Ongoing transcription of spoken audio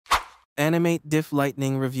Animate Diff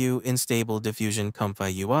Lightning Review in Stable Diffusion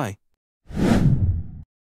Comfy UI.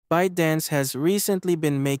 ByteDance has recently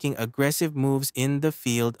been making aggressive moves in the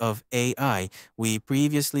field of AI. We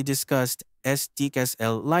previously discussed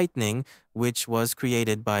SDKSL Lightning, which was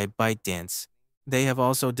created by ByteDance. They have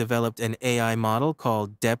also developed an AI model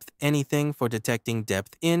called Depth Anything for detecting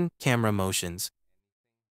depth in camera motions.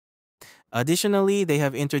 Additionally, they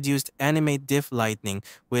have introduced Animate Diff Lightning,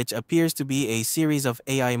 which appears to be a series of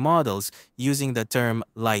AI models using the term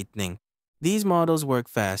lightning. These models work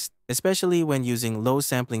fast, especially when using low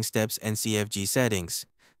sampling steps and CFG settings.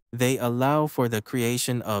 They allow for the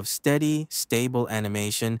creation of steady, stable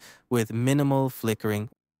animation with minimal flickering.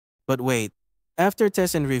 But wait, after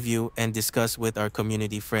test and review and discuss with our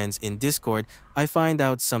community friends in Discord, I find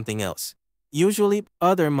out something else. Usually,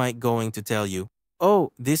 other might going to tell you,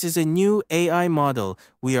 "Oh, this is a new AI model.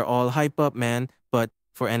 We are all hype up, man." But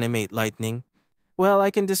for Animate Lightning, well, I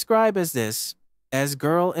can describe as this. As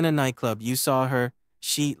girl in a nightclub, you saw her,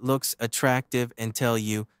 she looks attractive and tell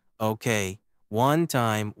you, "Okay, one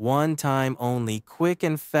time only, quick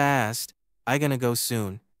and fast. I gonna go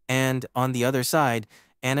soon." And on the other side,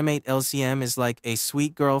 Animate LCM is like a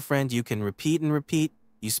sweet girlfriend you can repeat and repeat.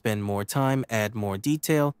 You spend more time, add more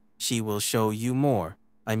detail, she will show you more.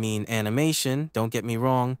 I mean animation, don't get me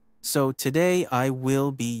wrong. So today I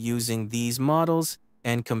will be using these models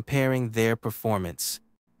and comparing their performance.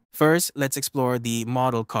 First, let's explore the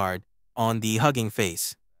model card on the hugging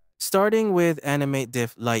face. Starting with Animate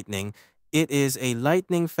Diff Lightning, it is a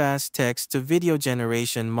lightning fast text to video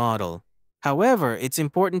generation model. However, it's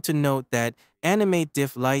important to note that Animate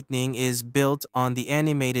Diff Lightning is built on the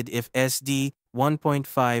Animatediff SD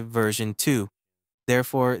 1.5 version 2.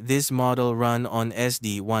 Therefore, this model run on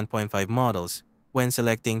SD 1.5 models. When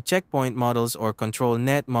selecting checkpoint models or control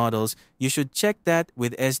net models, you should check that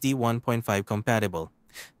with SD 1.5 compatible.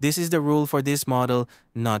 This is the rule for this model,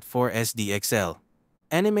 not for SDXL.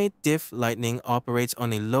 Animate Diff Lightning operates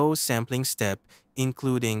on a low sampling step,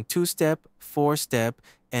 including 2-step, 4-step,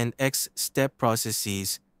 and X-step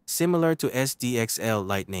processes, similar to SDXL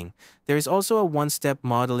Lightning. There is also a 1-step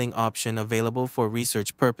modeling option available for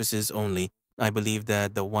research purposes only. I believe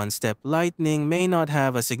that the 1-step Lightning may not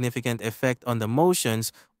have a significant effect on the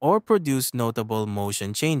motions or produce notable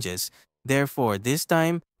motion changes. Therefore, this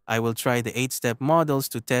time, I will try the 8-step models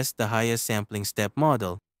to test the highest sampling step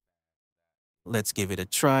model. Let's give it a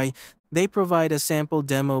try. They provide a sample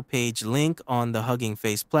demo page link on the Hugging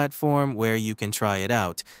Face platform where you can try it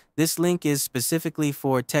out. This link is specifically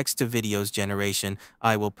for text-to-videos generation.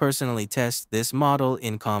 I will personally test this model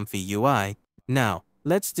in Comfy UI. Now,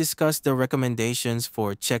 let's discuss the recommendations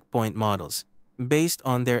for checkpoint models. Based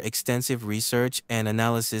on their extensive research and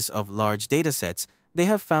analysis of large datasets, they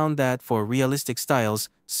have found that for realistic styles,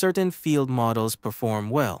 certain field models perform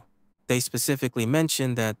well. They specifically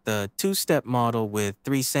mention that the 2-step model with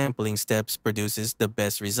 3 sampling steps produces the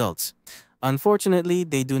best results. Unfortunately,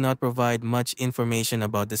 they do not provide much information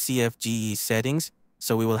about the CFGE settings,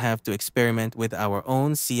 so we will have to experiment with our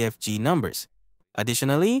own CFG numbers.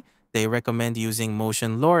 Additionally, they recommend using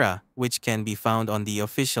Motion LoRa, which can be found on the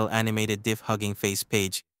official Animated Diff Hugging Face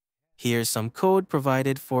page. Here's some code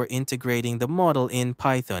provided for integrating the model in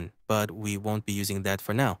Python, but we won't be using that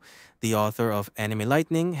for now. The author of Anime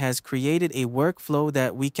Lightning has created a workflow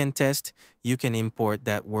that we can test. You can import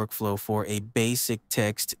that workflow for a basic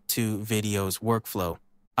text to videos workflow.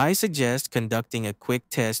 I suggest conducting a quick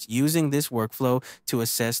test using this workflow to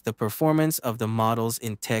assess the performance of the models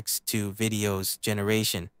in text to videos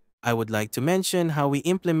generation. I would like to mention how we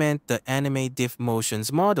implement the Animate Diff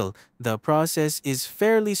Motions model. The process is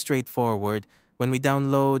fairly straightforward. When we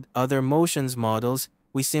download other motions models,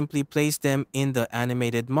 we simply place them in the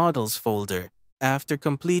Animated Models folder. After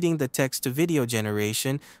completing the text-to-video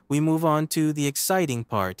generation, we move on to the exciting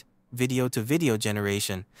part, video-to-video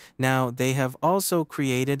generation. Now, they have also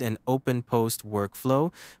created an open post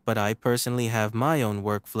workflow, but I personally have my own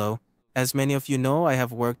workflow. As many of you know, I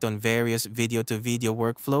have worked on various video-to-video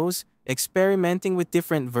workflows, experimenting with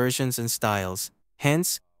different versions and styles.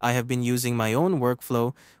 Hence, I have been using my own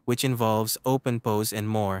workflow, which involves open pose and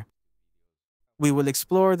more. We will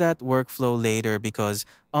explore that workflow later because,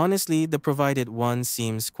 honestly, the provided one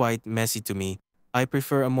seems quite messy to me. I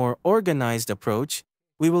prefer a more organized approach.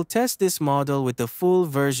 We will test this model with the full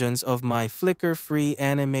versions of my Flickr-free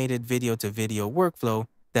animated video-to-video workflow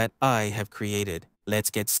that I have created.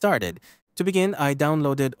 Let's get started. To begin, I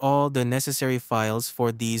downloaded all the necessary files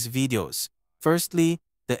for these videos. Firstly,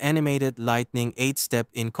 the Animated Lightning 8-step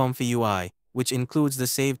in Comfy UI, which includes the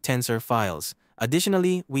saved tensor files.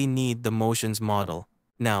 Additionally, we need the motions model.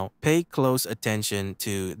 Now, pay close attention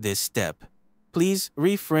to this step. Please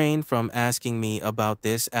refrain from asking me about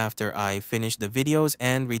this after I finish the videos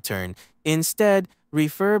and return. Instead,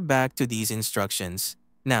 refer back to these instructions.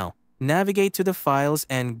 Now, navigate to the files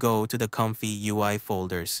and go to the Comfy UI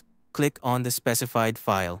folders. Click on the specified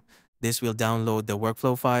file. This will download the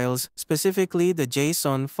workflow files, specifically the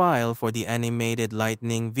JSON file for the Animated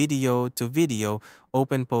Lightning video-to-video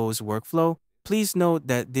OpenPose workflow. Please note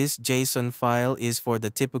that this JSON file is for the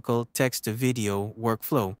typical text-to-video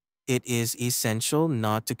workflow. It is essential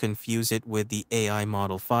not to confuse it with the AI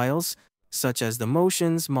model files, such as the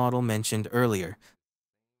motions model mentioned earlier.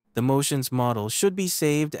 The motions model should be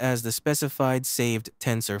saved as the specified saved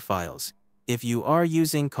tensor files. If you are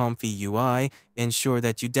using Comfy UI, ensure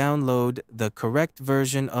that you download the correct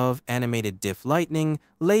version of Animated Diff Lightning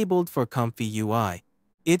labeled for Comfy UI.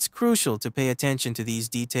 It's crucial to pay attention to these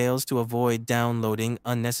details to avoid downloading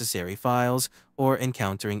unnecessary files or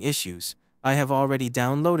encountering issues. I have already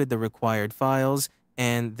downloaded the required files,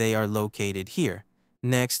 and they are located here.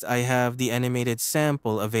 Next, I have the animated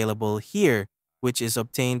sample available here, which is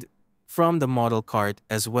obtained from the model cart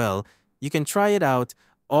as well. You can try it out.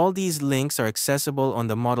 All these links are accessible on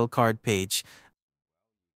the model card page.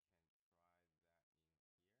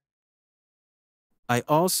 I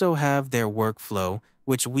also have their workflow,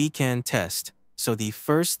 which we can test. So the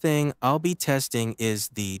first thing I'll be testing is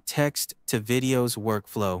the text to videos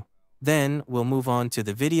workflow. Then we'll move on to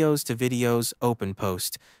the videos to videos open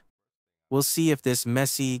post. We'll see if this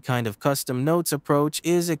messy kind of custom notes approach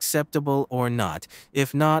is acceptable or not.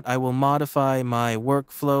 If not, I will modify my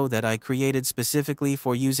workflow that I created specifically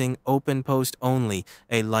for using OpenPost only,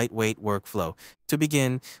 a lightweight workflow. To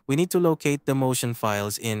begin, we need to locate the motion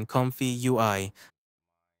files in Comfy UI.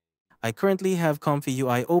 I currently have Comfy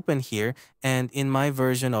UI open here, and in my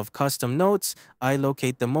version of Custom Notes, I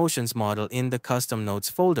locate the Motions model in the Custom Notes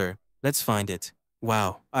folder. Let's find it.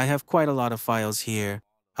 Wow, I have quite a lot of files here.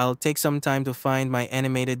 I'll take some time to find my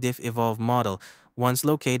Animated Diff Evolve model. Once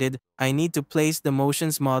located, I need to place the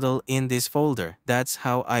Motions model in this folder. That's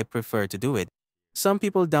how I prefer to do it. Some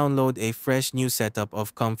people download a fresh new setup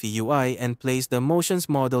of Comfy UI and place the Motions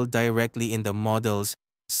model directly in the Models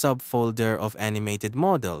subfolder of Animated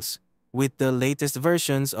Models with the latest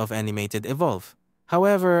versions of Animated Evolve.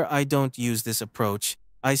 However, I don't use this approach.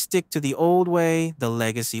 I stick to the old way, the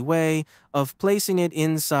legacy way, of placing it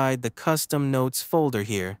inside the Custom Notes folder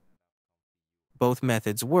here. Both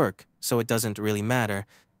methods work, so it doesn't really matter.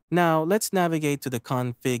 Now, let's navigate to the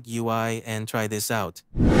Config UI and try this out.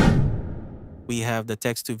 We have the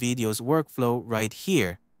text-to-videos workflow right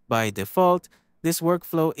here. By default, this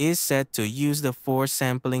workflow is set to use the 4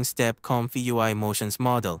 sampling step Comfy UI Motions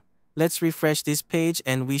model. Let's refresh this page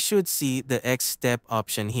and we should see the X step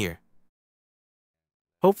option here.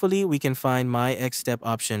 Hopefully, we can find my X step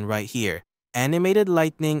option right here. Animated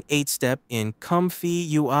Lightning 8-step in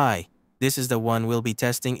Comfy UI. This is the one we'll be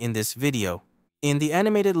testing in this video. In the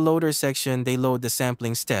animated loader section, they load the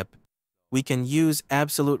sampling step. We can use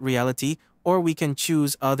absolute reality or we can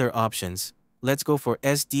choose other options. Let's go for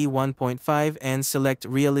SD 1.5 and select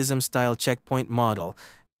realism style checkpoint model,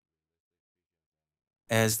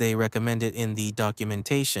 as they recommend it in the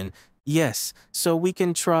documentation. Yes, so we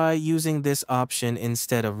can try using this option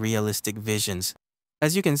instead of realistic visions.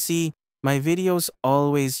 As you can see, my videos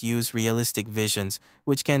always use realistic visions,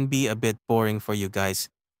 which can be a bit boring for you guys.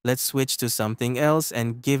 Let's switch to something else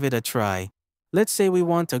and give it a try. Let's say we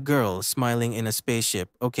want a girl smiling in a spaceship.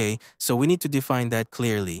 Okay, so we need to define that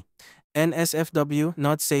clearly. NSFW,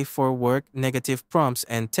 not safe for work, negative prompts,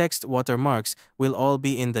 and text watermarks will all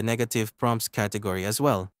be in the negative prompts category as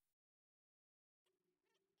well.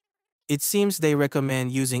 It seems they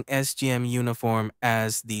recommend using SGM uniform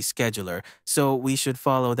as the scheduler, so we should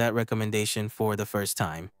follow that recommendation for the first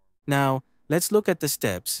time. Now, let's look at the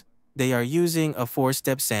steps. They are using a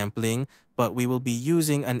 4-step sampling, but we will be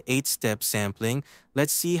using an 8-step sampling.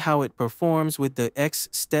 Let's see how it performs with the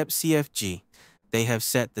X-step CFG. They have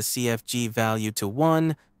set the CFG value to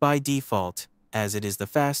 1 by default, as it is the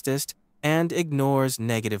fastest, and ignores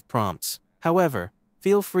negative prompts. However,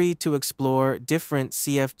 feel free to explore different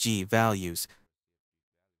CFG values.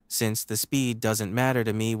 Since the speed doesn't matter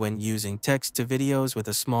to me when using text to videos with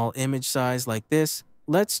a small image size like this,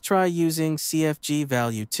 let's try using CFG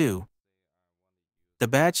value 2. The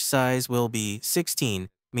batch size will be 16,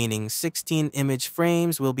 meaning 16 image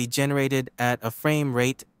frames will be generated at a frame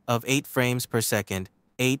rate of 8 frames per second,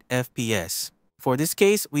 8 FPS. For this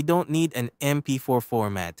case, we don't need an MP4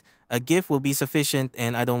 format. A GIF will be sufficient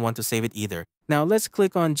and I don't want to save it either. Now let's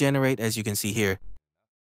click on Generate as you can see here.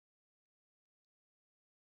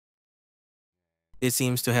 It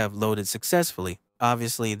seems to have loaded successfully.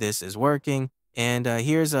 Obviously this is working. And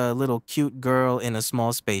here's a little cute girl in a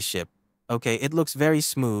small spaceship. Okay, it looks very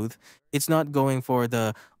smooth. It's not going for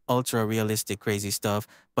the ultra realistic crazy stuff,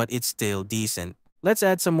 but it's still decent. Let's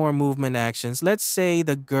add some more movement actions. Let's say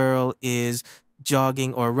the girl is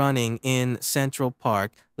jogging or running in Central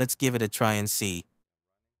Park. Let's give it a try and see.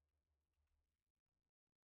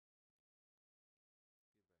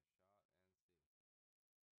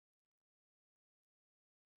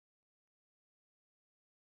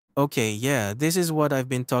 Okay, yeah, this is what I've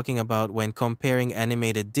been talking about when comparing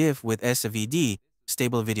animated diff with SVD,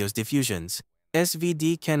 stable videos diffusions.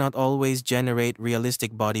 SVD cannot always generate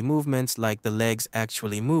realistic body movements like the legs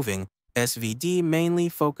actually moving. SVD mainly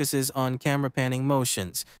focuses on camera panning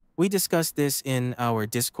motions. We discussed this in our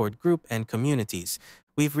Discord group and communities.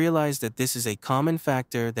 We've realized that this is a common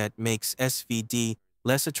factor that makes SVD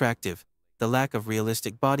less attractive. The lack of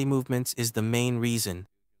realistic body movements is the main reason.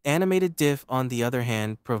 Animated diff, on the other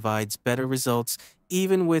hand, provides better results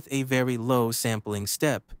even with a very low sampling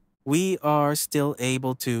step. We are still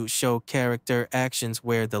able to show character actions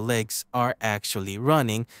where the legs are actually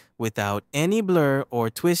running without any blur or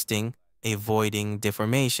twisting, avoiding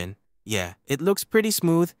deformation. Yeah, it looks pretty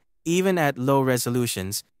smooth even at low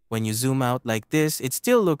resolutions. When you zoom out like this, it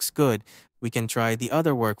still looks good. We can try the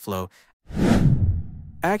other workflow.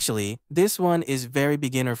 Actually, this one is very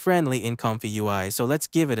beginner friendly in Comfy UI, so let's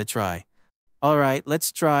give it a try. Alright,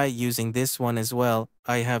 let's try using this one as well.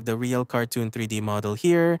 I have the real cartoon 3D model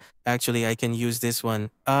here. Actually, I can use this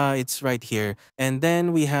one. It's right here. And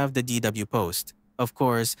then we have the DW post. Of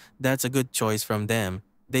course, that's a good choice from them.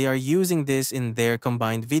 They are using this in their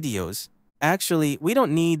combined videos. Actually, we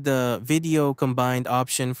don't need the video combined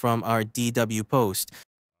option from our DW post,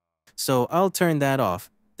 so I'll turn that off.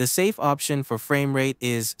 The safe option for frame rate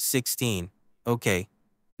is 16. Okay.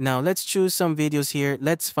 Now let's choose some videos here.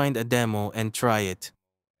 Let's find a demo and try it.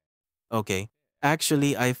 Okay.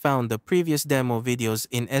 Actually, I found the previous demo videos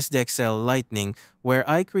in SDXL Lightning where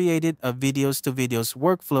I created a videos to videos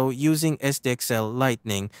workflow using SDXL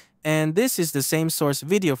Lightning, and this is the same source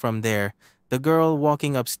video from there, the girl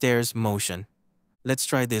walking upstairs motion. Let's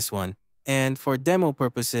try this one. And for demo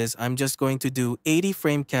purposes, I'm just going to do 80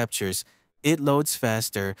 frame captures. It loads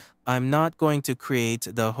faster. I'm not going to create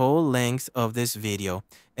the whole length of this video.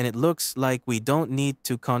 And it looks like we don't need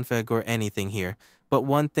to configure anything here. But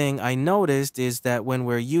one thing I noticed is that when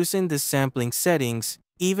we're using the sampling settings,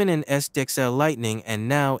 even in SDXL Lightning and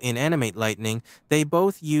now in Animate Lightning, they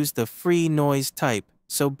both use the free noise type,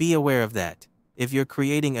 so be aware of that. If you're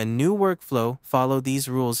creating a new workflow, follow these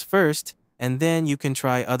rules first, and then you can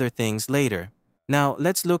try other things later. Now,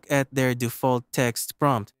 let's look at their default text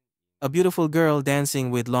prompt. A beautiful girl dancing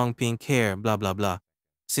with long pink hair, blah blah blah.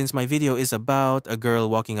 Since my video is about a girl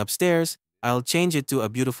walking upstairs, I'll change it to a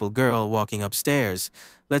beautiful girl walking upstairs.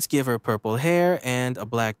 Let's give her purple hair and a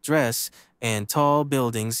black dress and tall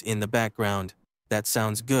buildings in the background. That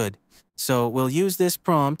sounds good. So we'll use this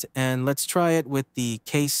prompt and let's try it with the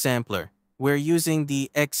case sampler. We're using the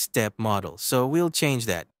X-step model, so we'll change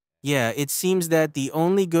that. Yeah, it seems that the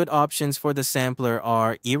only good options for the sampler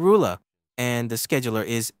are Irula, and the scheduler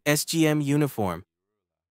is SGM Uniform.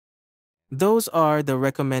 Those are the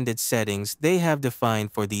recommended settings they have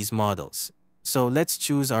defined for these models. So let's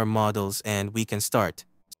choose our models and we can start.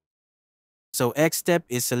 So X step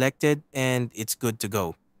is selected and it's good to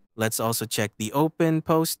go. Let's also check the open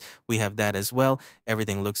post. We have that as well.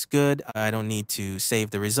 Everything looks good. I don't need to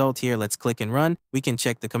save the result here. Let's click and run. We can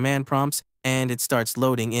check the command prompts and it starts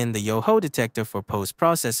loading in the Yoho detector for post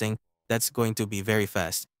processing. That's going to be very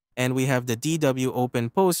fast. And we have the DW open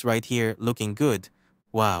post right here looking good.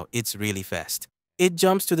 Wow, it's really fast. It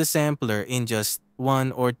jumps to the sampler in just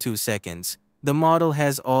 1 or 2 seconds. The model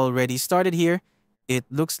has already started here. It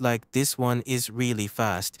looks like this one is really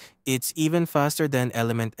fast. It's even faster than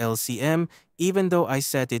Element LCM, even though I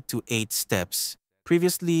set it to 8 steps.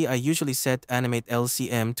 Previously, I usually set Animate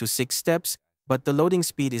LCM to 6 steps, but the loading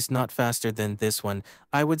speed is not faster than this one.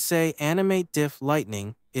 I would say Animate Diff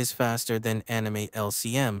Lightning is faster than Animate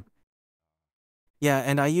LCM. Yeah,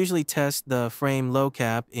 and I usually test the frame low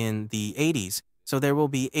cap in the 80s. So there will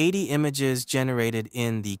be 80 images generated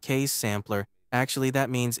in the case sampler. Actually, that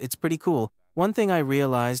means it's pretty cool. One thing I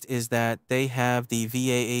realized is that they have the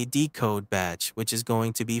VAA decode batch, which is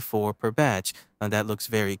going to be 4 per batch, and that looks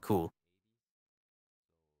very cool.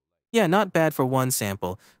 Yeah, not bad for one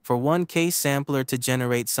sample. For one case sampler to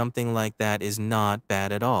generate something like that is not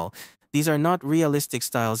bad at all. These are not realistic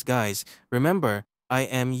styles, guys. Remember, I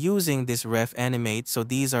am using this ref animate, so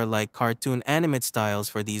these are like cartoon animate styles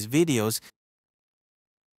for these videos,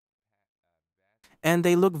 and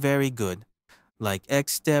they look very good. Like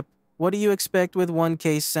X step, What do you expect with one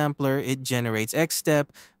case sampler? It generates X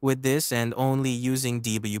step with this and only using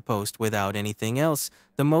debut post without anything else.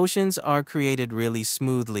 The motions are created really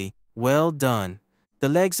smoothly. Well done. The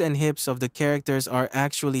legs and hips of the characters are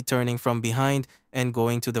actually turning from behind and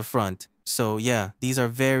going to the front. So yeah, these are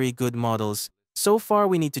very good models. So far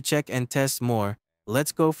we need to check and test more.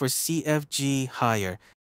 Let's go for CFG higher.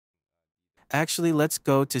 Actually, let's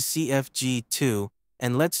go to CFG2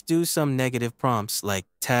 and let's do some negative prompts like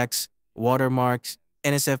text, watermarks,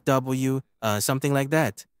 NSFW, something like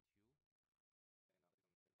that.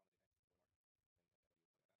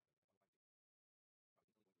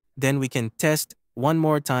 Then we can test one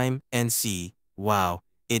more time and see. Wow,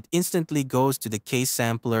 it instantly goes to the case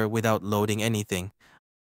sampler without loading anything.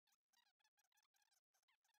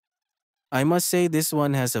 I must say this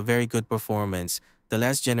one has a very good performance. The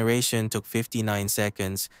last generation took 59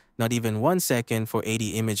 seconds, not even 1 second for 80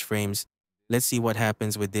 image frames. Let's see what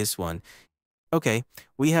happens with this one. Okay,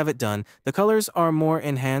 we have it done. The colors are more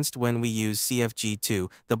enhanced when we use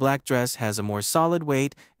CFG2. The black dress has a more solid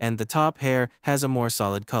weight and the top hair has a more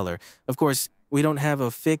solid color. Of course, we don't have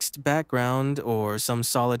a fixed background or some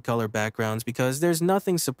solid color backgrounds because there's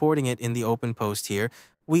nothing supporting it in the open post here.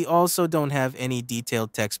 We also don't have any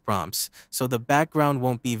detailed text prompts, so the background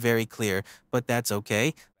won't be very clear, but that's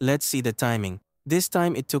okay. Let's see the timing. This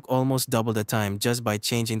time it took almost double the time just by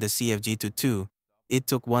changing the CFG to 2. It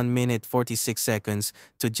took 1 minute 46 seconds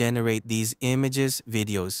to generate these images,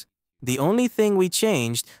 videos. The only thing we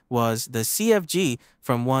changed was the CFG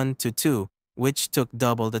from 1 to 2, which took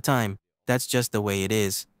double the time. That's just the way it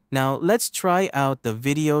is. Now let's try out the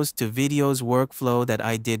videos to videos workflow that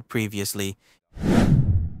I did previously.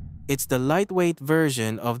 It's the lightweight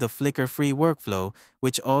version of the Flickr-free workflow,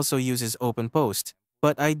 which also uses OpenPost.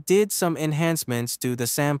 But I did some enhancements to the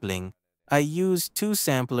sampling. I used 2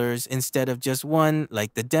 samplers instead of just one,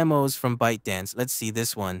 like the demos from ByteDance. Let's see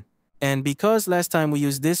this one. And because last time we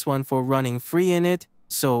used this one for running FreeInit,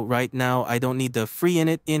 so right now I don't need the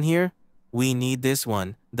FreeInit in here, we need this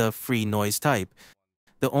one, the free noise type.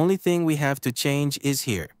 The only thing we have to change is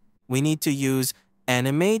here. We need to use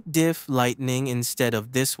Animate Diff Lightning instead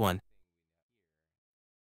of this one.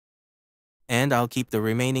 And I'll keep the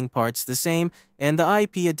remaining parts the same, and the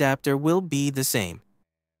IP adapter will be the same.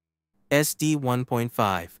 SD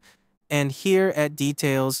 1.5. And here at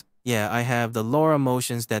details, yeah, I have the LoRa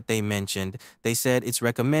motions that they mentioned. They said it's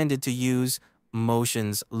recommended to use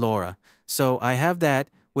motions LoRa. So I have that,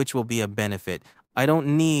 which will be a benefit. I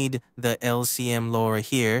don't need the LCM LoRa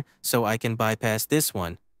here, so I can bypass this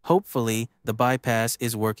one. Hopefully, the bypass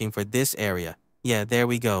is working for this area. Yeah, there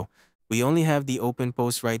we go. We only have the open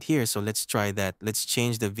post right here, so let's try that. Let's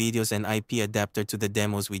change the videos and IP adapter to the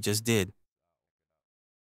demos we just did.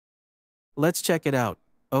 Let's check it out.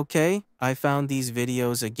 Okay, I found these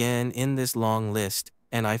videos again in this long list,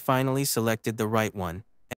 and I finally selected the right one.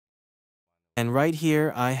 And right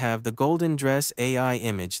here, I have the golden dress AI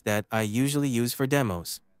image that I usually use for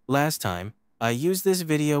demos. Last time, I used this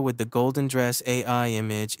video with the golden dress AI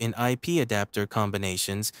image in IP adapter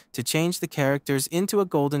combinations to change the characters into a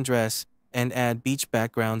golden dress and add beach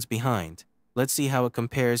backgrounds behind. Let's see how it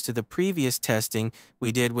compares to the previous testing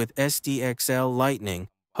we did with SDXL Lightning.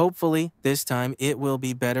 Hopefully, this time it will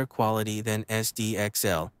be better quality than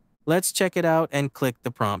SDXL. Let's check it out and click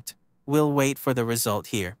the prompt. We'll wait for the result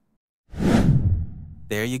here.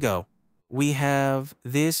 There you go. We have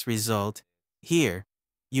this result here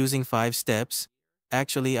using 5 steps.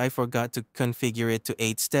 Actually, I forgot to configure it to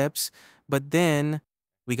 8 steps, but then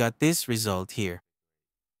we got this result here.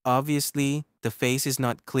 Obviously, the face is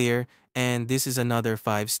not clear, and this is another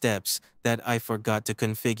 5 steps that I forgot to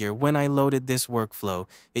configure when I loaded this workflow.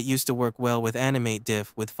 It used to work well with Animate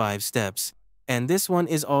Diff with 5 steps. And this one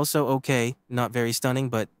is also okay, not very stunning,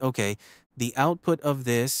 but okay. The output of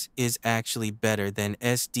this is actually better than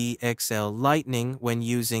SDXL Lightning when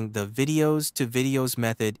using the videos to videos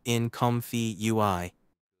method in Comfy UI.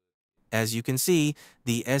 As you can see,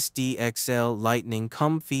 the SDXL Lightning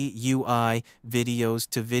Comfy UI videos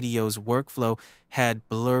to videos workflow had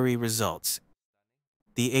blurry results.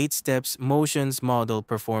 The 8 steps motions model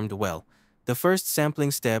performed well. The first sampling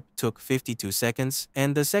step took 52 seconds,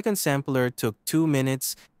 and the second sampler took 2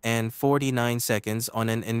 minutes and 49 seconds on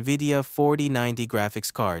an NVIDIA 4090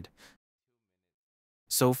 graphics card.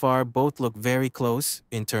 So far, both look very close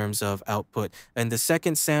in terms of output, and the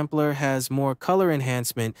second sampler has more color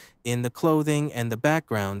enhancement in the clothing and the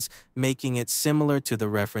backgrounds, making it similar to the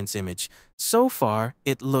reference image. So far,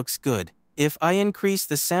 it looks good. If I increase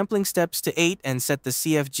the sampling steps to 8 and set the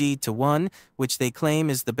CFG to 1, which they claim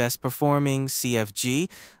is the best performing CFG,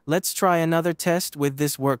 let's try another test with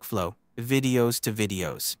this workflow, videos to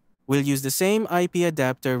videos. We'll use the same IP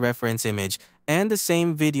adapter reference image and the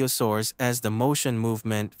same video source as the motion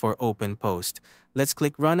movement for open post. Let's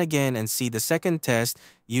click Run again and see the second test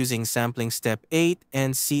using sampling step 8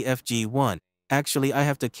 and CFG1. Actually, I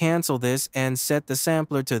have to cancel this and set the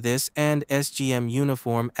sampler to this and SGM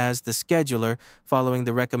uniform as the scheduler following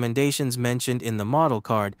the recommendations mentioned in the model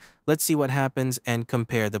card. Let's see what happens and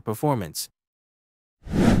compare the performance.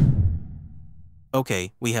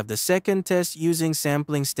 Okay, we have the second test using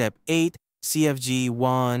sampling step 8,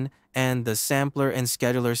 CFG1, and the sampler and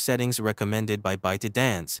scheduler settings recommended by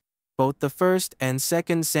ByteDance. Both the first and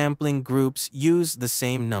second sampling groups use the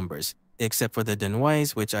same numbers, except for the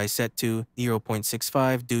denoise, which I set to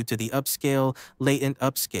 0.65 due to the upscale, latent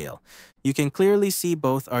upscale. You can clearly see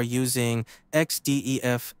both are using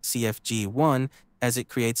XDEF CFG1 as it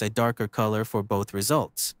creates a darker color for both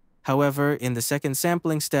results. However, in the second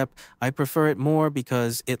sampling step, I prefer it more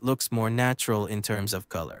because it looks more natural in terms of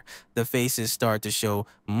color. The faces start to show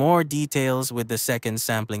more details with the second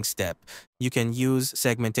sampling step. You can use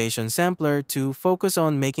Segmentation Sampler to focus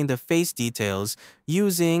on making the face details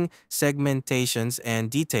using segmentations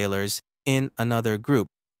and detailers in another group.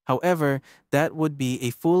 However, that would be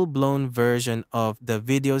a full-blown version of the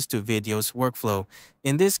videos to videos workflow.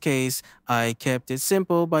 In this case, I kept it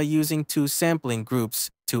simple by using 2 sampling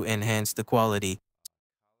groups to enhance the quality.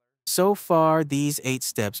 So far, these 8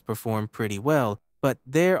 steps perform pretty well, but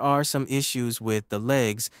there are some issues with the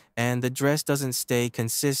legs and the dress doesn't stay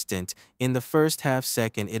consistent. In the first half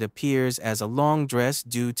second, it appears as a long dress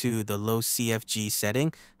due to the low CFG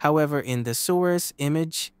setting. However, in the source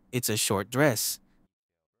image, it's a short dress.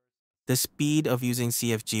 The speed of using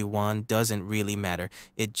CFG1 doesn't really matter,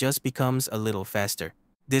 it just becomes a little faster.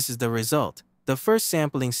 This is the result. The first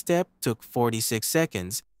sampling step took 46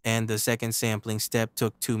 seconds, and the second sampling step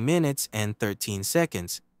took 2 minutes and 13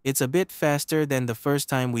 seconds. It's a bit faster than the first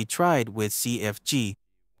time we tried with CFG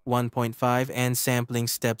 1.5 and sampling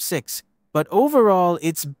step 6. But overall,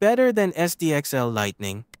 it's better than SDXL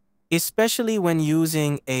Lightning, especially when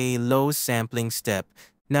using a low sampling step.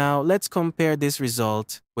 Now, let's compare this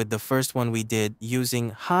result with the first one we did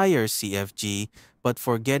using higher CFG, but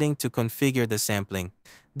forgetting to configure the sampling.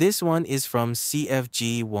 This one is from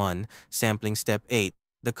CFG1, sampling step 8.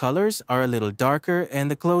 The colors are a little darker and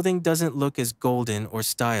the clothing doesn't look as golden or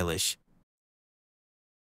stylish.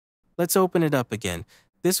 Let's open it up again.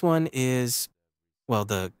 This one is, well,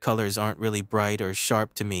 the colors aren't really bright or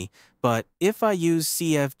sharp to me, but if I use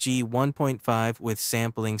CFG 1.5 with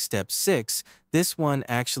sampling step 6, this one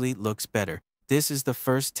actually looks better. This is the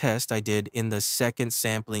first test I did in the second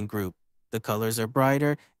sampling group. The colors are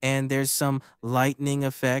brighter and there's some lightning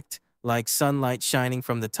effect, like sunlight shining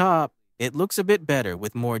from the top. It looks a bit better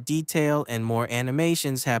with more detail and more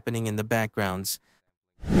animations happening in the backgrounds.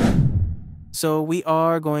 So we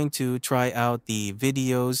are going to try out the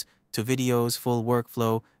videos to videos full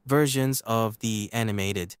workflow versions of the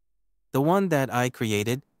animated. The one that I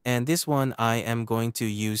created, and this one I am going to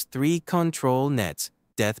use 3 control nets,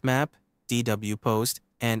 DeathMap, DW Post,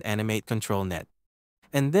 and Animate Control Net.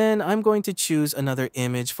 And then I'm going to choose another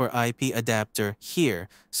image for IP adapter here.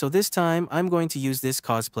 So this time I'm going to use this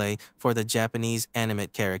cosplay for the Japanese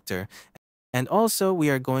animate character. And also we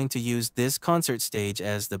are going to use this concert stage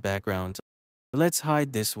as the background. Let's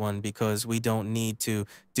hide this one because we don't need to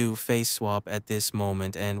do face swap at this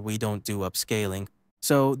moment and we don't do upscaling.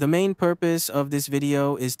 So the main purpose of this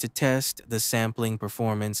video is to test the sampling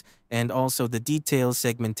performance and also the detail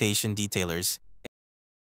segmentation detailers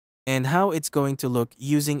and how it's going to look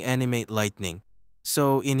using Animate Lightning.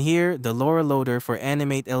 So in here, the LoRa loader for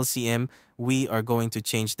Animate LCM, we are going to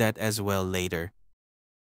change that as well later.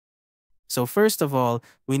 So first of all,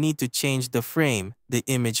 we need to change the frame, the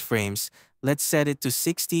image frames. Let's set it to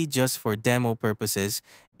 60 just for demo purposes.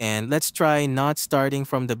 And let's try not starting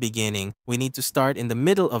from the beginning. We need to start in the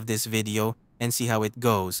middle of this video and see how it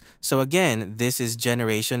goes. So again, this is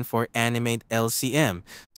generation for Animate LCM.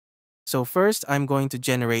 So first, I'm going to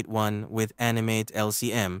generate one with Animate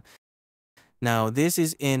LCM. Now this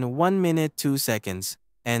is in 1 minute 2 seconds.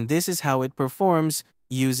 And this is how it performs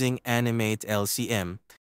using Animate LCM.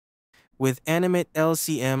 With Animate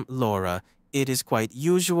LCM LoRa, it is quite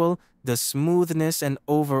usual. The smoothness and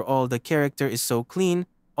overall the character is so clean,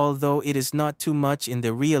 although it is not too much in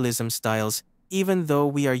the realism styles, even though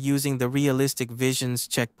we are using the realistic visions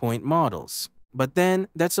checkpoint models. But then,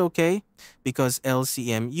 that's okay, because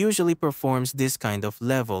LCM usually performs this kind of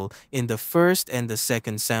level in the first and the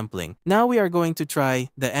second sampling. Now we are going to try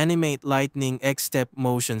the Animate Lightning X-Step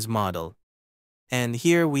Motions model. And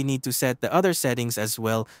here we need to set the other settings as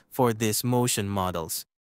well for these motion models.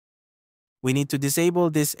 We need to disable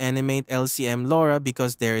this Animate LCM LoRa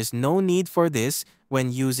because there is no need for this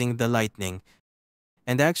when using the Lightning.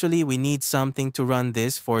 And actually, we need something to run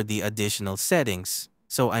this for the additional settings.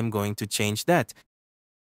 So I'm going to change that.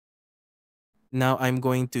 Now I'm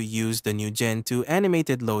going to use the new Gen 2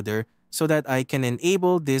 animated loader so that I can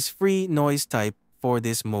enable this free noise type for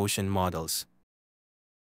these motion models.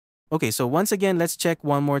 Okay, so once again, let's check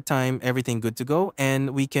one more time, everything good to go,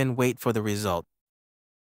 and we can wait for the result.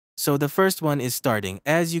 So the first one is starting.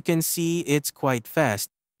 As you can see, it's quite fast.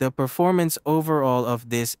 The performance overall of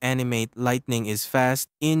this Animate Lightning is fast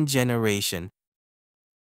in generation.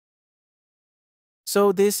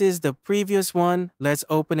 So this is the previous one. Let's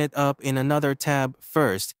open it up in another tab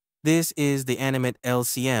first. This is the Animate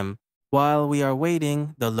LCM. While we are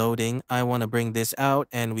waiting the loading, I want to bring this out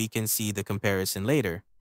and we can see the comparison later.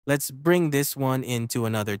 Let's bring this one into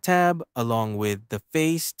another tab along with the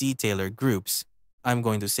face detailer groups. I'm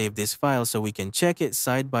going to save this file so we can check it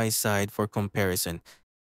side by side for comparison.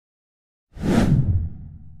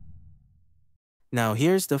 Now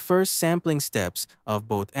here's the first sampling steps of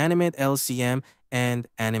both Animate LCM and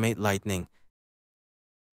Animate Lightning.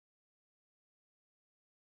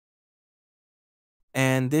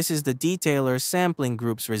 And this is the detailer sampling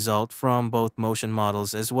group's result from both motion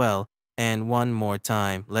models as well. And one more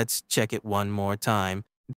time, let's check it one more time.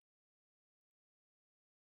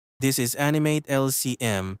 This is Animate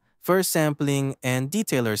LCM, first sampling and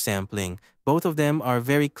detailer sampling. Both of them are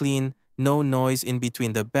very clean, no noise in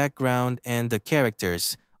between the background and the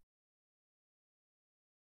characters.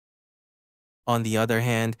 On the other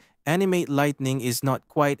hand, Animate Lightning is not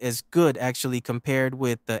quite as good actually compared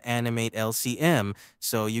with the Animate LCM,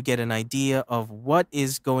 so you get an idea of what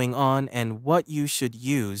is going on and what you should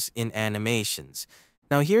use in animations.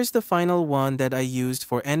 Now here's the final one that I used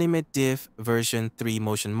for Animate Diff version 3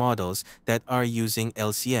 motion models that are using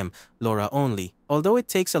LCM, LoRa only. Although it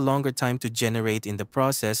takes a longer time to generate in the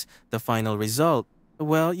process, the final result,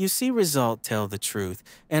 well, you see result tell the truth.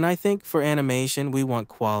 And I think for animation, we want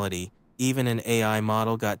quality. Even an AI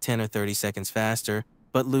model got 10 or 30 seconds faster,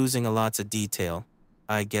 but losing a lots of detail.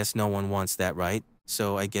 I guess no one wants that, right?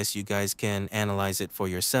 So I guess you guys can analyze it for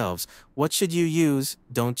yourselves. What should you use?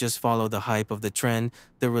 Don't just follow the hype of the trend,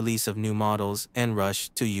 the release of new models, and rush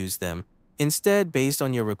to use them. Instead, based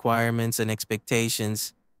on your requirements and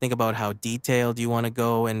expectations, think about how detailed you want to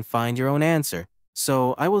go and find your own answer.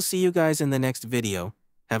 So I will see you guys in the next video.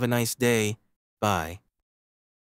 Have a nice day. Bye.